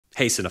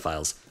Hey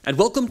cinephiles, and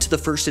welcome to the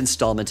first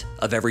installment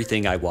of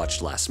everything I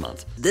watched last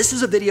month. This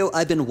is a video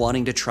I've been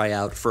wanting to try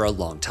out for a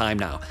long time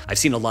now. I've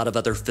seen a lot of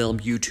other film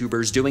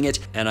YouTubers doing it,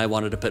 and I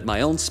wanted to put my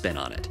own spin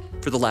on it.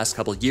 For the last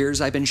couple years,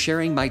 I've been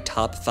sharing my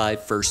top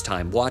 5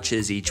 first-time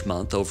watches each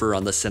month over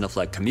on the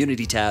Cineflect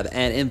community tab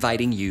and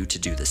inviting you to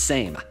do the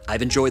same.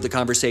 I've enjoyed the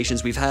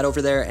conversations we've had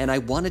over there, and I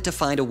wanted to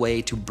find a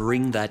way to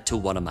bring that to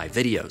one of my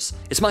videos.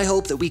 It's my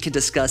hope that we can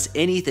discuss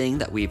anything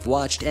that we've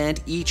watched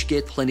and each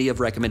get plenty of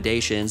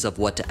recommendations of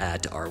what to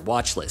add to our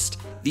watch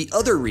list. The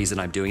other reason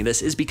I'm doing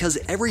this is because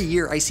every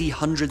year I see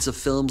hundreds of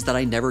films that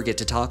I never get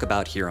to talk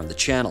about here on the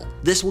channel.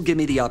 This will give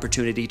me the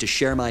opportunity to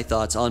share my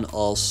thoughts on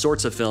all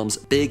sorts of films,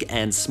 big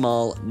and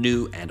small,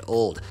 new and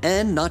old.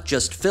 And not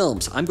just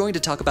films, I'm going to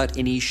talk about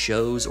any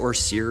shows or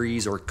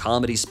series or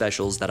comedy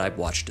specials that I've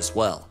watched as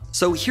well.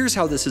 So here's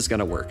how this is going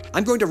to work.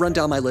 I'm going to run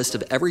down my list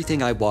of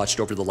everything I watched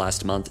over the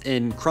last month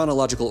in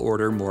chronological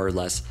order, more or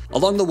less.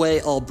 Along the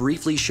way, I'll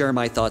briefly share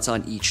my thoughts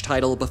on each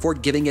title before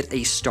giving it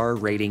a star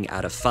rating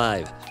out of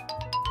 5.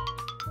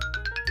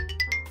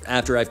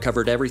 After I've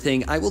covered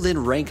everything, I will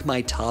then rank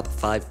my top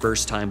 5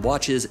 first-time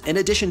watches, in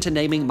addition to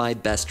naming my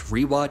best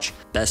rewatch,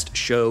 best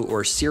show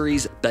or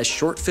series, best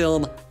short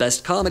film,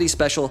 best comedy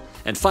special,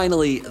 and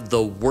finally,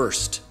 the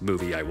worst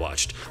movie I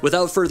watched.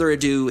 Without further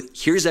ado,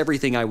 here's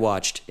everything I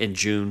watched in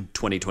June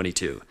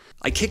 2022.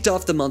 I kicked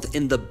off the month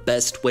in the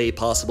best way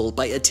possible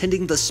by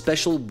attending the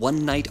special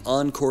one-night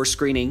encore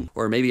screening,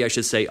 or maybe I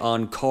should say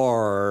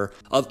encore,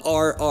 of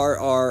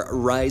RRR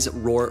Rise,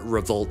 Roar,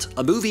 Revolt,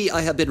 a movie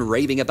I have been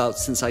raving about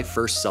since I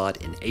first saw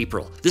it in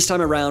April. This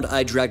time around,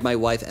 I dragged my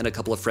wife and a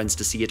couple of friends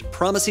to see it,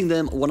 promising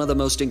them one of the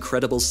most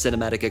incredible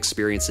cinematic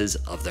experiences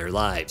of their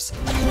lives.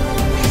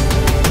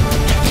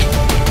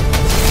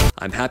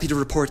 I'm happy to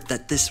report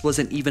that this was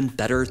an even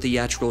better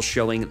theatrical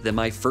showing than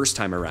my first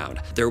time around.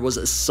 There was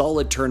a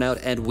solid turnout,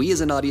 and we as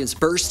an audience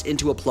burst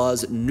into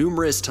applause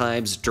numerous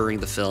times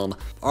during the film.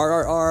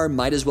 RRR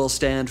might as well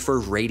stand for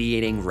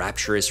radiating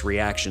rapturous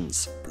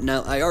reactions.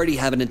 Now, I already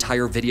have an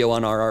entire video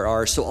on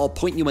RRR, so I'll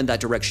point you in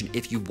that direction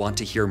if you want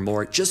to hear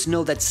more. Just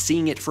know that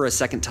seeing it for a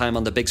second time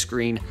on the big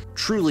screen,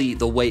 truly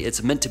the way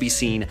it's meant to be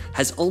seen,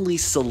 has only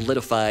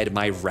solidified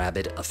my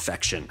rabid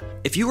affection.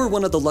 If you are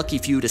one of the lucky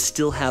few to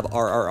still have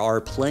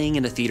RRR playing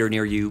in a theater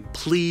near you,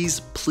 please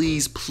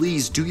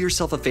do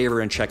yourself a favor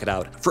and check it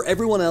out. For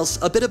everyone else,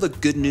 a bit of a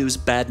good news,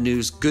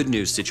 good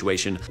news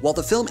situation. While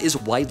the film is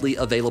widely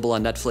available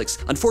on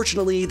Netflix,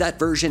 unfortunately, that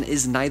version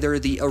is neither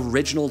the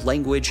original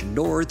language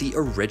nor the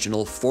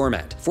original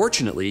format.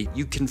 Fortunately,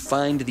 you can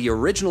find the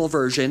original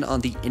version on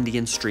the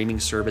Indian streaming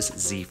service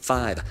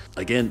Z5.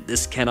 Again,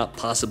 this cannot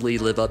possibly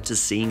live up to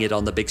seeing it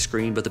on the big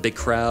screen with a big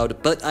crowd,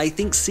 but I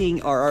think seeing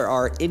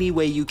RRR any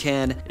way you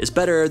can is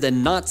better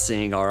than not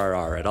seeing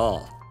RRR at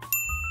all.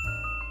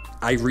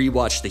 I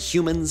rewatched The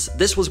Humans.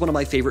 This was one of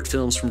my favorite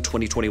films from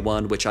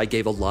 2021, which I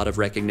gave a lot of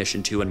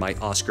recognition to in my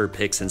Oscar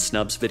picks and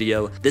snubs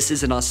video. This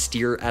is an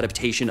austere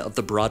adaptation of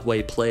the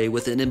Broadway play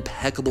with an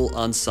impeccable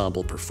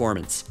ensemble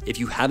performance. If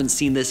you haven't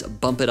seen this,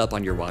 bump it up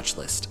on your watch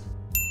list.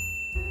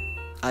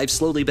 I've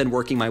slowly been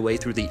working my way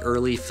through the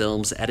early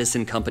films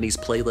Edison Company's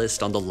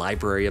playlist on the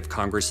Library of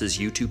Congress's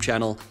YouTube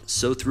channel,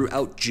 so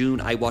throughout June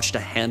I watched a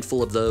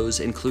handful of those,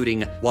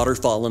 including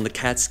Waterfall in the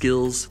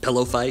Catskills,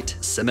 Pillow Fight,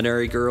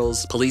 Seminary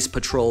Girls, Police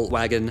Patrol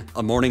Wagon,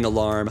 A Morning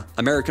Alarm,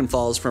 American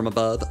Falls from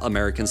Above,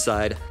 American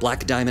Side,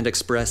 Black Diamond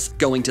Express,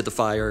 Going to the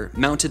Fire,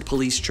 Mounted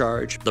Police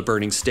Charge, The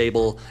Burning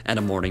Stable, and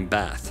A Morning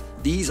Bath.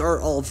 These are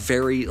all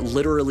very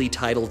literally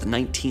titled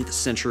 19th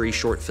century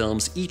short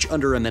films, each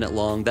under a minute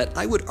long, that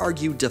I would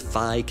argue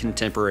defy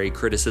contemporary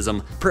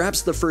criticism.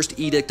 Perhaps the first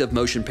edict of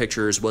motion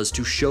pictures was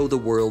to show the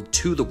world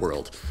to the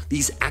world.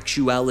 These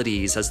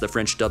actualities, as the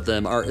French dub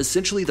them, are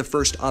essentially the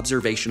first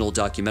observational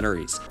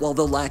documentaries. While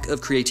the lack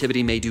of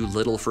creativity may do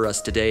little for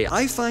us today,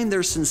 I find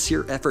their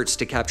sincere efforts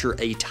to capture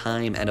a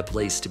time and a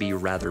place to be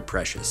rather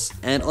precious.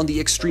 And on the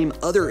extreme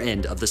other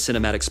end of the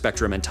cinematic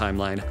spectrum and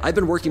timeline, I've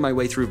been working my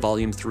way through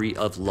Volume 3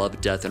 of Love,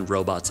 Death, and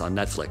Robots on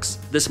Netflix.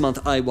 This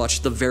month, I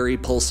watched The Very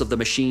Pulse of the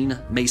Machine,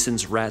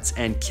 Mason's Rats,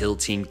 and Kill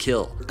Team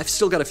Kill. I've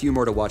still got a few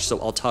more to watch, so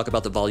I'll talk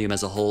about the volume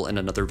as a whole in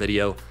another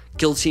video.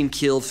 Kill Team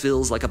Kill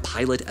feels like a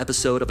pilot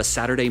episode of a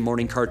Saturday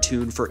morning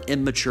cartoon for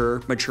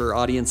mature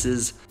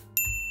audiences.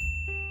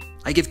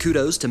 I give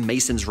kudos to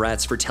Mason's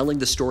Rats for telling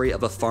the story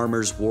of a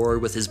farmer's war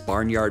with his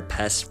barnyard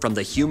pests from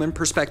the human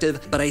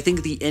perspective, but I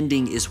think the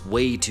ending is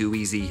way too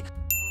easy.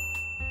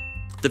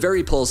 The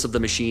Very Pulse of the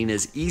Machine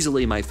is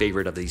easily my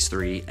favorite of these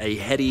three, a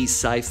heady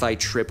sci-fi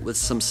trip with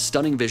some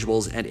stunning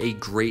visuals and a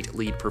great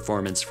lead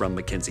performance from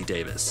Mackenzie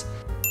Davis.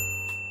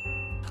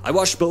 I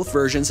watched both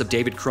versions of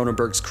David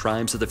Cronenberg's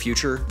Crimes of the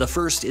Future. The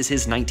first is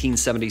his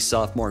 1970s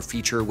sophomore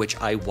feature, which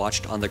I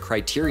watched on the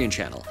Criterion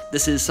channel.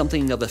 This is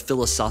something of a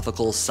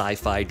philosophical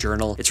sci-fi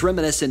journal. It's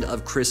reminiscent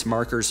of Chris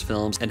Marker's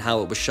films and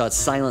how it was shot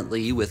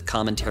silently with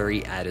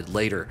commentary added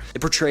later. It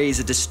portrays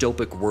a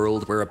dystopic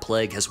world where a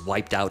plague has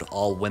wiped out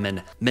all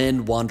women.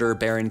 Men wander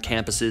barren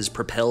campuses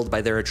propelled by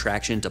their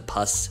attraction to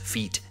pus,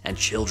 feet, and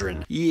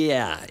children.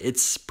 Yeah,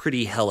 it's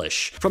pretty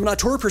hellish. From an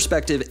auteur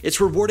perspective, it's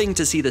rewarding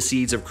to see the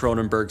seeds of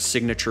Cronenberg's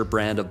signature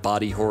brand of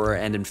body horror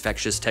and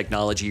infectious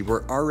technology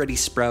were already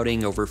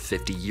sprouting over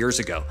 50 years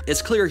ago.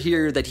 It's clear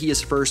here that he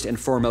is first and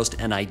foremost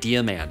an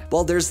idea man.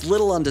 While there's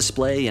little on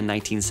display in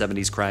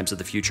 1970s Crimes of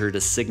the Future to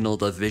signal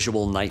the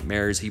visual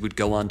nightmares he would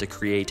go on to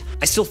create,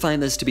 I still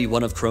find this to be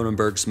one of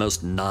Cronenberg's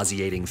most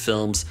nauseating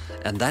films,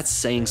 and that's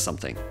saying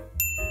something.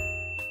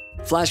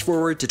 Flash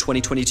forward to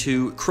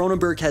 2022,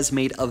 Cronenberg has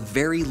made a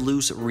very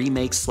loose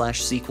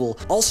remake/sequel,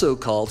 also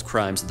called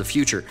Crimes of the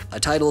Future, a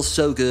title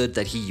so good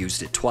that he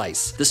used it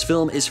twice. This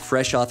film is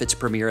fresh off its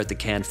premiere at the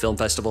Cannes Film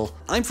Festival.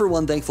 I'm for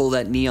one thankful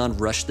that Neon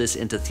rushed this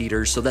into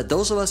theaters so that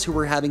those of us who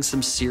were having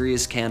some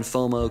serious Cannes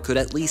FOMO could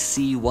at least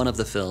see one of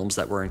the films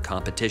that were in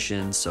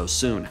competition so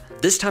soon.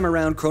 This time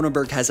around,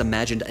 Cronenberg has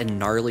imagined a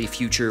gnarly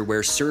future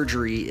where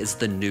surgery is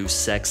the new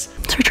sex.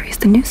 Surgery is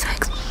the new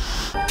sex.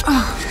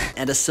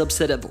 And a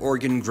subset of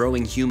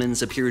organ-growing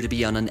humans appear to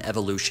be on an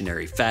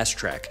evolutionary fast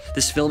track.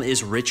 This film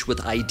is rich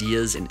with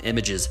ideas and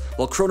images.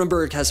 While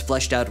Cronenberg has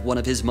fleshed out one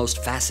of his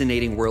most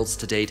fascinating worlds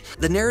to date,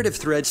 the narrative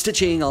thread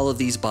stitching all of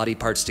these body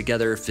parts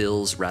together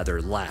feels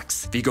rather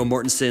lax. Viggo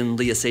Mortensen,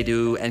 Lea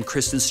Seydoux, and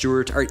Kristen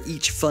Stewart are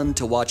each fun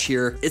to watch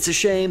here. It's a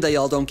shame they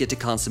all don't get to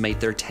consummate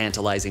their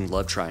tantalizing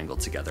love triangle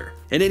together.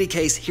 In any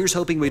case, here's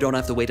hoping we don't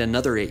have to wait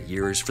another 8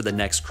 years for the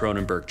next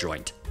Cronenberg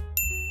joint.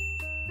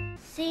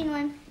 Scene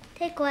one.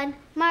 Take one.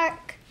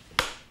 Mark.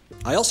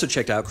 I also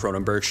checked out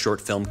Cronenberg's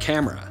short film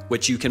Camera,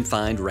 which you can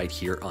find right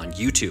here on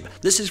YouTube.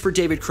 This is for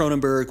David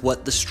Cronenberg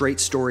what The Straight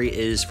Story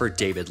is for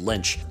David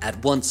Lynch,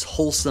 at once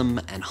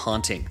wholesome and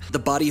haunting. The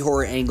body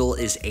horror angle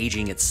is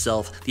aging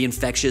itself. The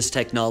infectious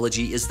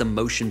technology is the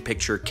motion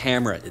picture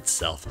camera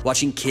itself.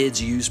 Watching kids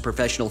use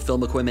professional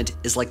film equipment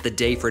is like the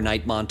Day for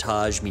Night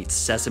montage meets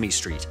Sesame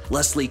Street.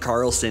 Leslie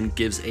Carlson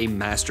gives a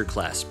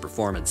masterclass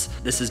performance.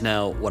 This is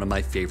now one of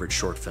my favorite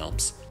short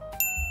films.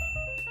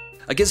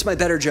 Against my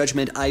better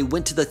judgment, I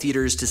went to the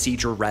theaters to see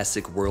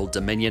Jurassic World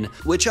Dominion,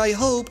 which I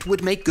hoped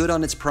would make good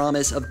on its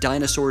promise of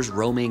dinosaurs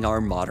roaming our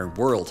modern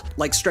world,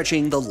 like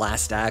stretching the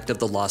last act of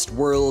The Lost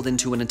World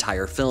into an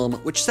entire film,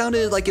 which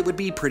sounded like it would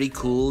be pretty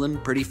cool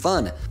and pretty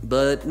fun.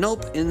 But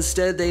nope,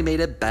 instead they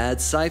made a bad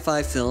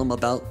sci-fi film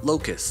about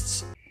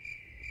locusts.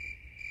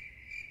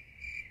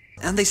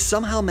 And they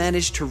somehow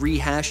managed to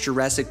rehash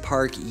Jurassic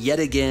Park yet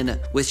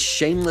again with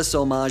shameless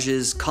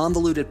homages,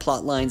 convoluted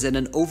plotlines, and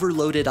an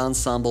overloaded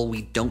ensemble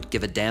we don't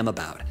give a damn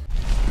about.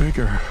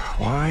 Bigger.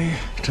 Why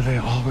do they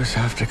always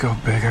have to go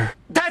bigger?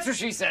 That's what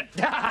she said!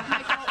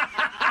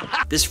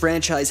 This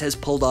franchise has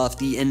pulled off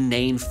the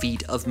inane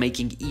feat of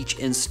making each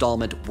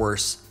installment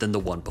worse than the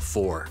one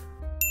before.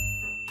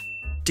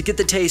 To get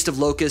the taste of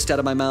Locust out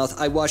of my mouth,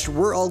 I watched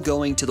We're All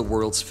Going to the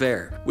World's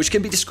Fair, which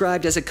can be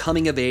described as a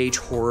coming-of-age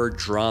horror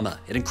drama.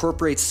 It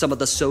incorporates some of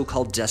the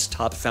so-called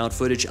desktop found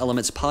footage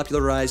elements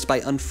popularized by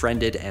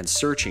Unfriended and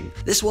Searching.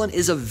 This one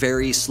is a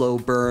very slow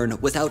burn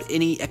without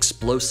any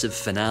explosive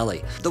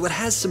finale, though it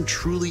has some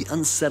truly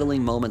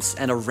unsettling moments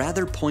and a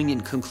rather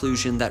poignant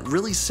conclusion that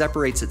really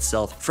separates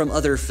itself from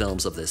other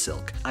films of this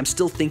ilk. I'm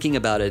still thinking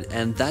about it,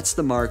 and that's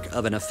the mark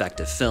of an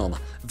effective film.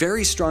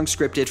 Very strong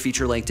scripted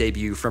feature-length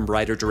debut from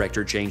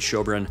writer-director Jane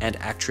Shobran and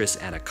actress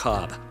Anna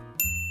Cobb.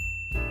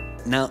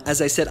 Now,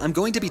 as I said, I'm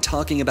going to be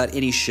talking about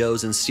any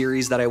shows and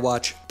series that I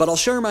watch, but I'll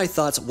share my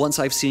thoughts once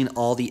I've seen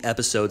all the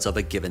episodes of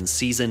a given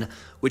season,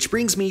 which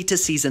brings me to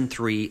season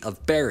 3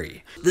 of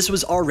Barry. This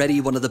was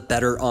already one of the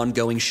better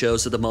ongoing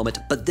shows of the moment,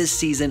 but this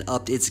season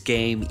upped its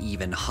game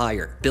even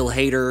higher. Bill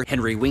Hader,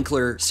 Henry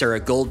Winkler,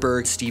 Sarah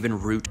Goldberg,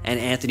 Stephen Root, and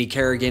Anthony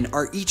Carrigan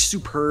are each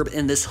superb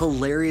in this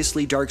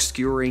hilariously dark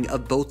skewering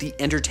of both the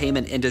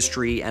entertainment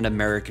industry and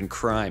American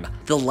crime.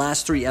 The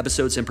last 3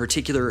 episodes in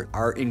particular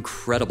are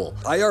incredible.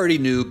 I already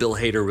knew Bill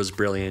Hader was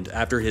brilliant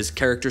after his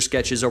character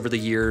sketches over the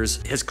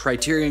years, his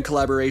Criterion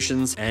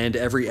collaborations, and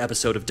every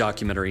episode of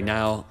Documentary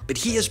Now, but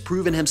he has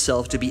proven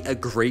himself to be a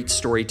great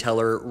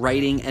storyteller,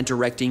 writing and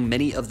directing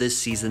many of this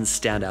season's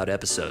standout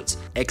episodes.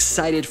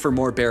 Excited for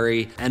more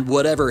Barry, and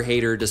whatever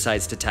Hader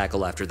decides to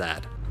tackle after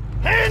that.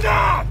 Hands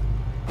off!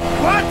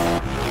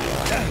 What?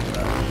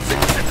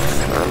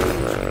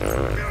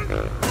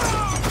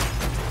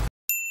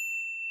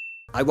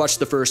 I watched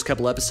the first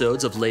couple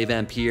episodes of Les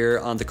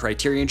Vampires on the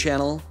Criterion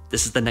channel.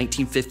 This is the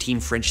 1915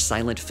 French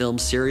silent film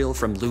serial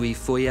from Louis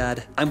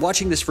Feuillade. I'm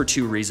watching this for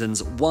 2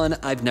 reasons. 1,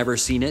 I've never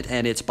seen it,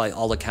 and it's by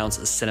all accounts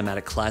a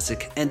cinematic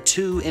classic. And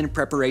 2, in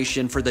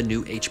preparation for the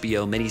new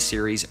HBO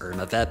miniseries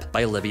Irma Vep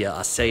by Olivia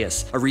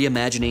Assayas, a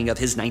reimagining of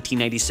his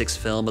 1996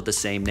 film of the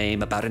same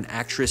name about an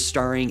actress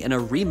starring in a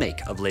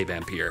remake of Les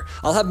Vampires.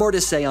 I'll have more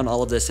to say on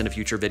all of this in a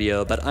future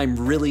video, but I'm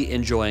really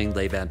enjoying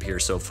Les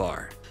Vampires so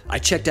far. I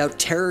checked out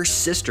Terror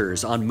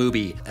Sisters on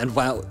Mubi, and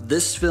wow,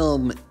 this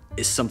film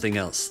is something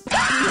else.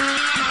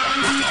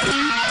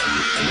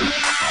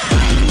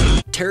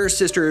 Terror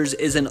Sisters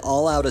is an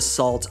all-out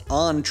assault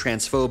on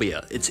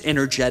transphobia. It's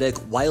energetic,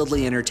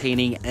 wildly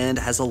entertaining, and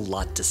has a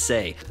lot to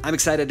say. I'm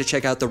excited to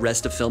check out the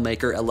rest of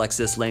filmmaker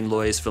Alexis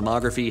Langlois'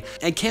 filmography,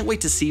 and can't wait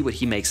to see what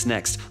he makes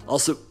next.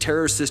 Also,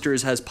 Terror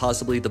Sisters has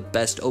possibly the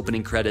best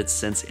opening credits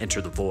since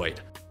Enter the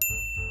Void.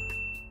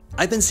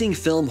 I've been seeing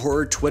film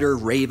horror Twitter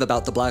rave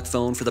about The Black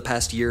Phone for the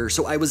past year,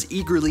 so I was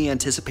eagerly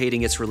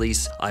anticipating its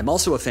release. I'm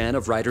also a fan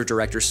of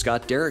writer-director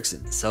Scott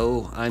Derrickson,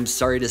 so I'm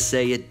sorry to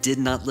say it did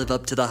not live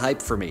up to the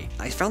hype for me.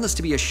 I found this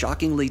to be a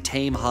shockingly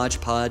tame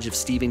hodgepodge of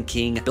Stephen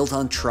King, built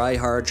on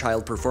try-hard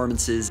child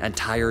performances and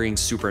tiring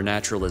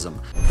supernaturalism.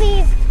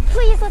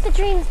 Please let the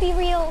dreams be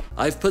real.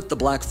 I've put The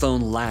Black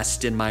Phone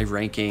last in my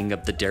ranking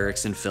of the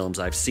Derrickson films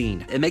I've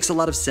seen. It makes a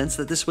lot of sense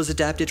that this was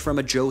adapted from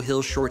a Joe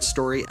Hill short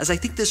story, as I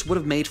think this would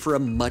have made for a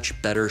much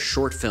better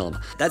short film.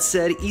 That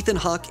said, Ethan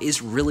Hawke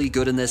is really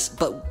good in this,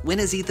 but when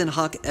is Ethan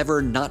Hawke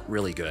ever not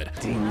really good?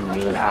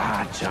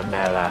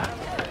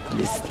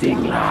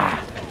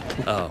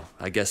 Oh,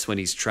 I guess when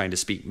he's trying to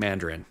speak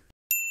Mandarin.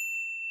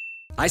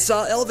 I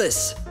saw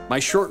Elvis. My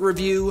short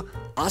review: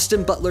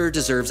 Austin Butler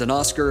deserves an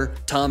Oscar,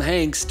 Tom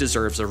Hanks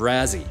deserves a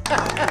Razzie.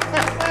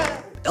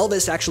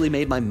 Elvis actually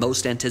made my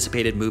most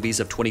anticipated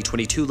movies of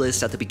 2022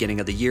 list at the beginning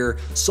of the year,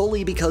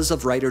 solely because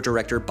of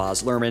writer-director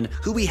Baz Luhrmann,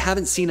 who we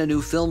haven't seen a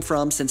new film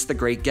from since The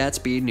Great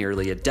Gatsby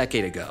nearly a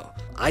decade ago.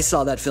 I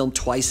saw that film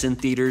twice in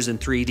theaters in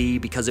 3D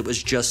because it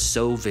was just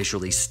so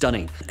visually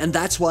stunning, and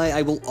that's why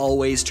I will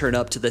always turn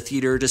up to the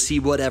theater to see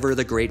whatever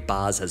the great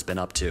Baz has been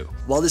up to.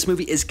 While this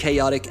movie is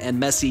chaotic and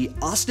messy,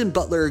 Austin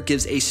Butler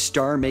gives a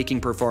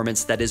star-making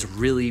performance that is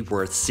really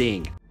worth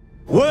seeing.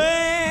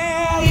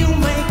 Well, you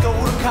may go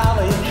to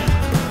college.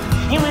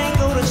 You may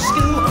go to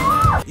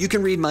school. You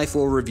can read my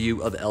full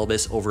review of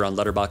Elvis over on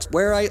Letterboxd,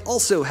 where I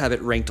also have it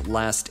ranked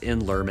last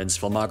in Luhrmann's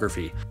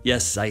filmography.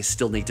 Yes, I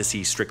still need to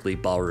see Strictly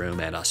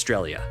Ballroom and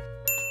Australia.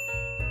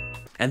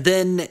 And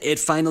then it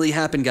finally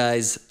happened,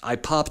 guys. I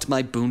popped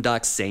my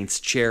Boondock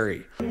Saints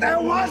cherry. There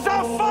was a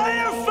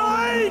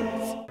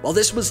firefight! While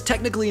this was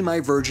technically my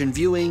virgin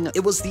viewing,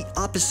 it was the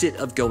opposite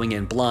of going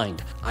in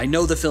blind. I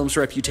know the film's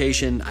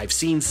reputation, I've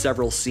seen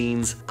several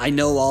scenes, I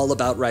know all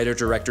about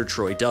writer-director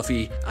Troy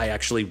Duffy, I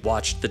actually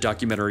watched the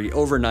documentary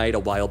overnight a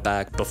while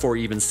back before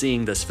even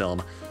seeing this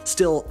film.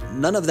 Still,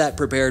 none of that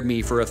prepared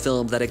me for a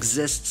film that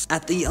exists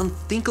at the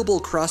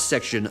unthinkable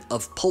cross-section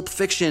of Pulp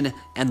Fiction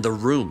and The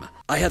Room.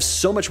 I have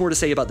so much more to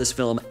say about this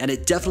film, and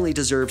it definitely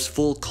deserves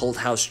full cult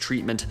house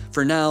treatment.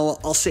 For now,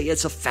 I'll say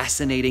it's a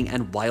fascinating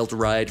and wild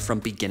ride from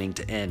beginning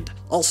to end.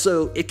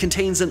 Also, it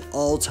contains an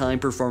all-time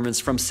performance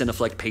from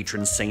Cineflex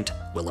patron saint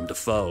Willem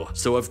Dafoe,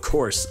 so of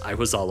course I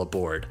was all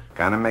aboard.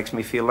 Kinda makes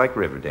me feel like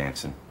river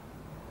dancing.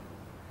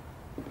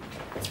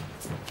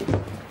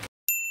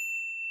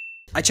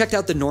 I checked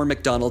out the Norm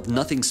Macdonald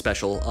Nothing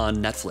Special on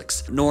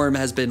Netflix. Norm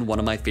has been one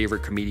of my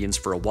favorite comedians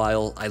for a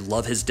while. I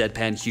love his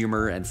deadpan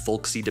humor and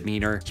folksy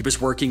demeanor. He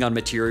was working on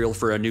material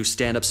for a new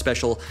stand-up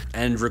special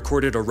and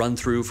recorded a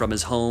run-through from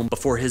his home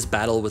before his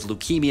battle with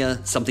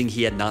leukemia, something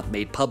he had not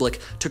made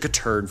public, took a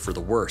turn for the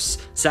worse.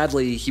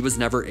 Sadly, he was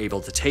never able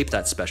to tape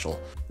that special.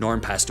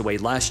 Norm passed away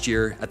last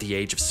year at the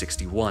age of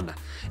 61.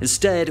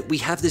 Instead, we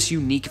have this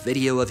unique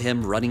video of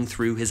him running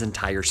through his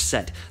entire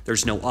set.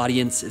 There's no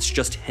audience, it's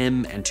just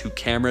him and two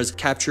cameras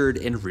captured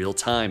in real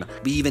time.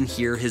 We even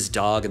hear his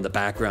dog in the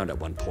background at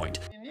one point.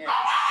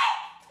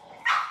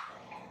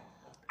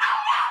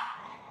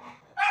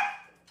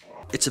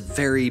 It's a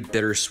very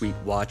bittersweet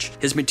watch.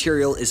 His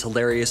material is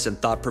hilarious and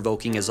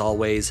thought-provoking as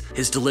always,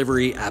 his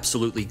delivery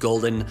absolutely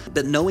golden,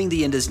 but knowing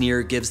the end is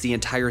near gives the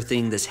entire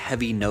thing this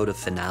heavy note of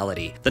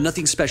finality. The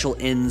Nothing Special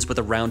ends with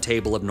a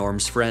roundtable of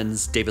Norm's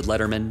friends, David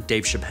Letterman,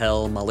 Dave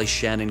Chappelle, Molly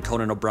Shannon,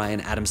 Conan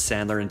O'Brien, Adam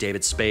Sandler, and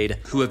David Spade,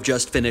 who have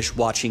just finished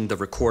watching the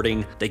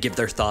recording. They give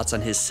their thoughts on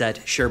his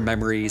set, share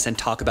memories, and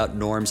talk about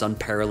Norm's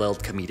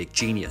unparalleled comedic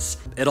genius.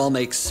 It all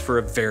makes for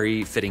a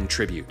very fitting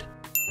tribute.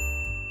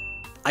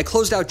 I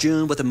closed out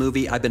June with a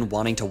movie I've been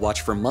wanting to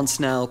watch for months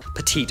now,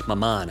 Petite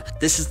Maman.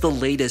 This is the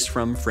latest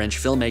from French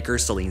filmmaker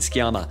Céline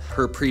Sciamma.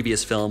 Her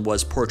previous film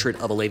was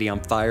Portrait of a Lady on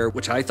Fire,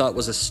 which I thought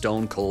was a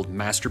stone-cold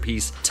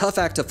masterpiece. Tough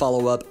act to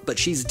follow up, but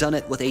she's done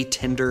it with a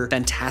tender,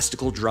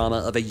 fantastical drama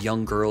of a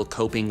young girl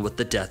coping with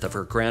the death of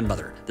her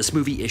grandmother. This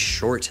movie is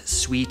short,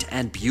 sweet,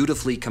 and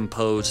beautifully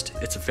composed.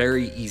 It's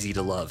very easy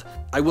to love.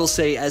 I will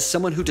say, as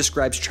someone who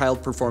describes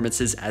child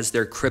performances as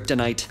their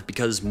kryptonite,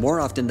 because more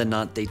often than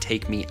not they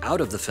take me out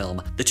of the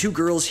film, the two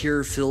girls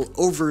here feel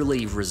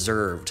overly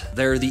reserved.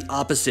 They're the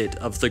opposite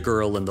of the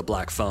girl in The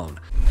Black Phone.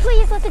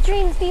 Please let the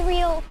dreams be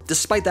real.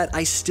 Despite that,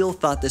 I still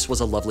thought this was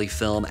a lovely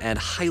film and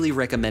highly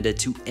recommend it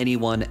to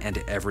anyone and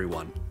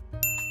everyone.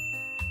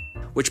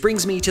 Which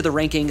brings me to the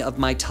ranking of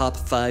my top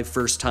 5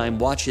 first-time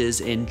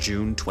watches in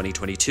June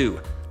 2022.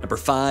 Number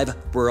 5,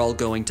 We're All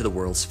Going to the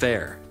World's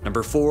Fair.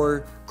 Number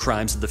 4,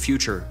 Crimes of the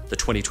Future, the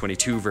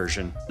 2022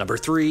 version. Number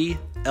 3,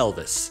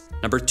 Elvis.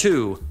 Number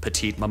 2,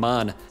 Petite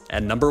Maman.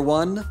 And number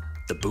 1,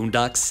 The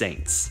Boondock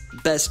Saints.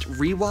 Best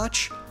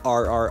rewatch,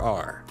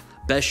 RRR.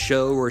 Best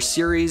show or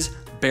series,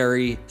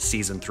 Barry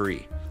Season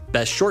 3.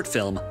 Best short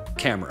film,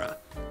 Camera.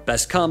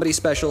 Best Comedy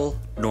Special,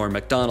 Norm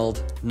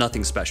Macdonald,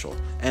 Nothing Special.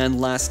 And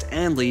last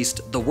and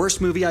least, the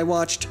worst movie I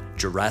watched,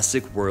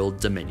 Jurassic World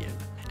Dominion.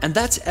 And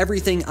that's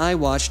everything I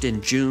watched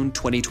in June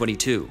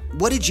 2022.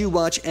 What did you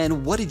watch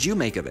and what did you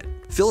make of it?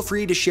 Feel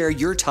free to share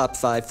your top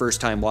 5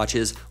 first-time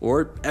watches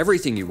or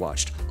everything you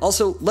watched.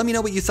 Also, let me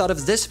know what you thought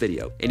of this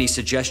video, any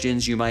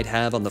suggestions you might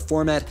have on the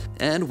format,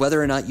 and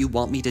whether or not you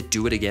want me to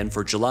do it again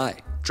for July.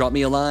 Drop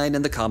me a line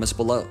in the comments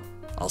below.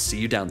 I'll see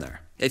you down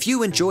there. If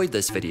you enjoyed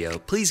this video,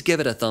 please give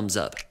it a thumbs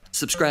up.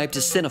 Subscribe to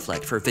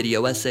Cineflect for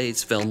video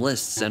essays, film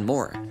lists, and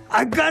more.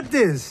 I got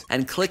this!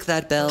 And click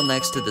that bell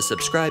next to the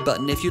subscribe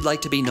button if you'd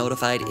like to be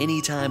notified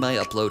anytime I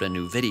upload a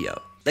new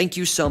video. Thank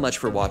you so much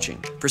for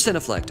watching. For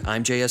Cineflect,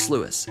 I'm JS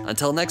Lewis.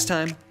 Until next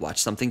time,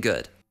 watch something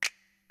good.